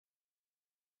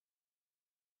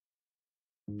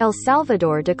El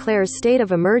Salvador declares state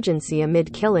of emergency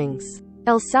amid killings.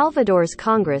 El Salvador's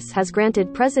Congress has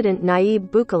granted President Nayib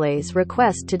Bukele's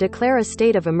request to declare a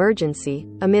state of emergency,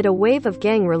 amid a wave of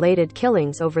gang-related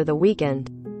killings over the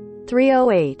weekend.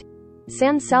 308.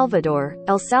 San Salvador,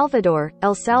 El Salvador.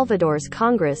 El Salvador's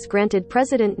Congress granted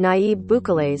President Nayib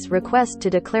Bukele's request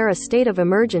to declare a state of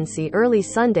emergency early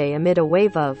Sunday amid a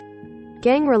wave of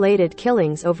gang-related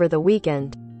killings over the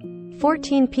weekend.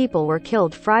 14 people were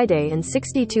killed Friday and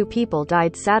 62 people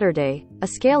died Saturday, a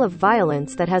scale of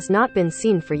violence that has not been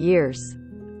seen for years.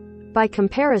 By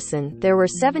comparison, there were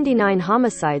 79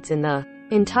 homicides in the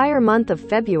entire month of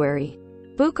February.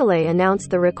 Bukele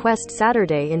announced the request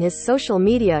Saturday in his social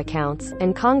media accounts,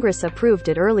 and Congress approved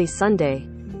it early Sunday.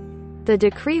 The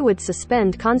decree would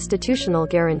suspend constitutional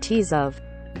guarantees of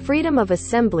freedom of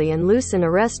assembly and loosen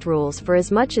arrest rules for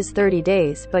as much as 30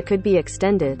 days but could be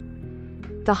extended.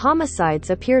 The homicides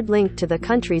appeared linked to the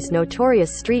country's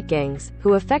notorious street gangs,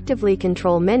 who effectively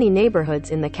control many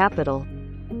neighborhoods in the capital.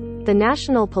 The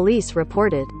National Police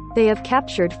reported they have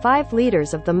captured 5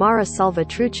 leaders of the Mara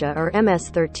Salvatrucha or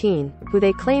MS-13, who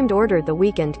they claimed ordered the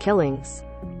weekend killings.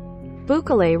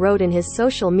 Bukele wrote in his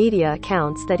social media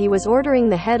accounts that he was ordering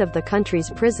the head of the country's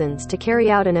prisons to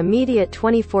carry out an immediate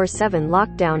 24/7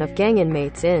 lockdown of gang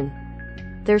inmates in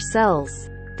their cells.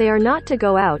 They are not to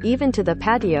go out even to the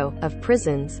patio of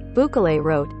prisons, Bukele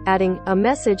wrote, adding, "A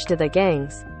message to the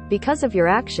gangs. Because of your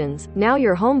actions, now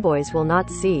your homeboys will not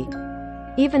see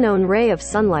even a ray of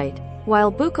sunlight."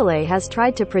 While Bukele has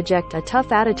tried to project a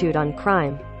tough attitude on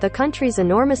crime, the country's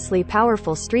enormously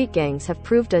powerful street gangs have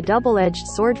proved a double-edged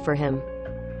sword for him.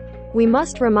 We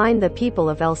must remind the people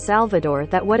of El Salvador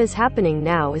that what is happening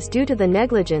now is due to the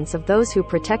negligence of those who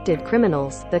protected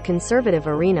criminals, the conservative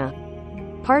arena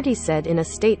party said in a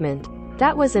statement.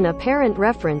 That was an apparent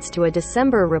reference to a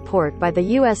December report by the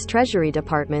U.S. Treasury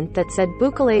Department that said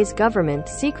Bukele's government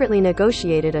secretly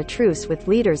negotiated a truce with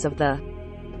leaders of the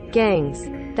gangs.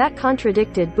 That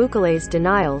contradicted Bukele's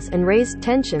denials and raised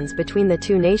tensions between the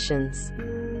two nations.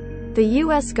 The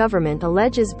U.S. government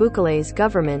alleges Bukele's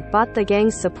government bought the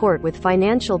gangs' support with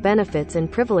financial benefits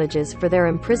and privileges for their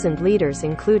imprisoned leaders,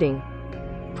 including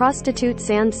prostitutes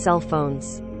and cell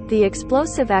phones. The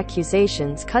explosive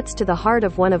accusations cuts to the heart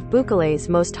of one of Bukele's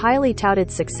most highly touted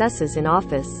successes in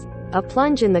office, a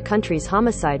plunge in the country's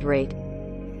homicide rate.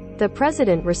 The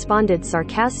president responded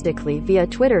sarcastically via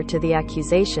Twitter to the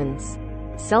accusations.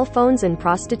 Cell phones and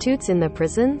prostitutes in the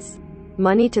prisons?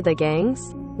 Money to the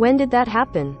gangs? When did that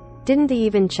happen? Didn't they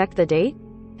even check the date?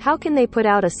 How can they put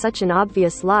out such an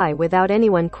obvious lie without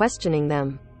anyone questioning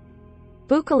them?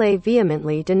 Bukele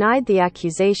vehemently denied the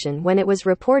accusation when it was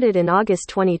reported in August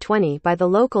 2020 by the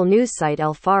local news site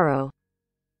El Faro.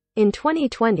 In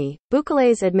 2020,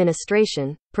 Bukele's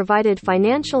administration provided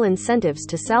financial incentives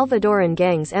to Salvadoran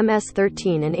gangs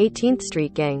MS-13 and 18th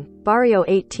Street Gang, Barrio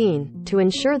 18, to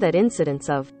ensure that incidents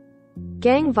of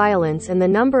gang violence and the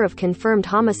number of confirmed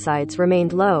homicides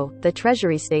remained low, the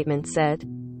Treasury statement said.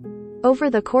 Over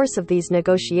the course of these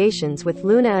negotiations with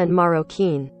Luna and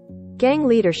Marroquin, gang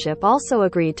leadership also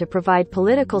agreed to provide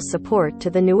political support to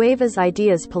the Nuevas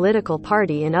Ideas political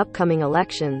party in upcoming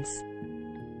elections.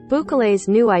 Bukele's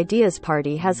New Ideas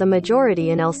party has a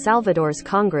majority in El Salvador's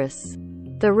Congress.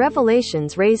 The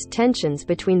revelations raised tensions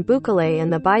between Bukele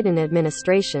and the Biden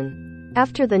administration,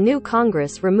 after the new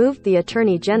Congress removed the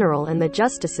Attorney General and the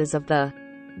justices of the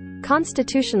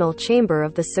Constitutional Chamber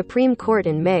of the Supreme Court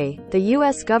in May. The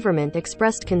U.S. government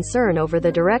expressed concern over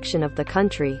the direction of the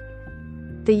country.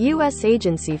 The U.S.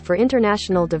 Agency for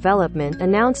International Development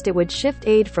announced it would shift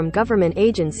aid from government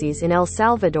agencies in El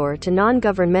Salvador to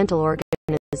non-governmental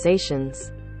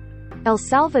organizations. El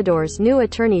Salvador's new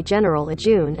Attorney General in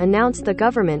June announced the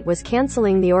government was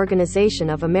canceling the Organization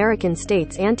of American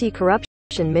States anti-corruption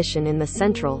mission in the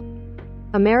Central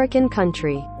American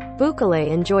country. Bukele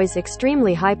enjoys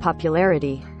extremely high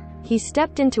popularity. He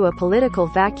stepped into a political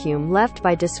vacuum left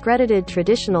by discredited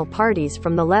traditional parties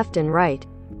from the left and right,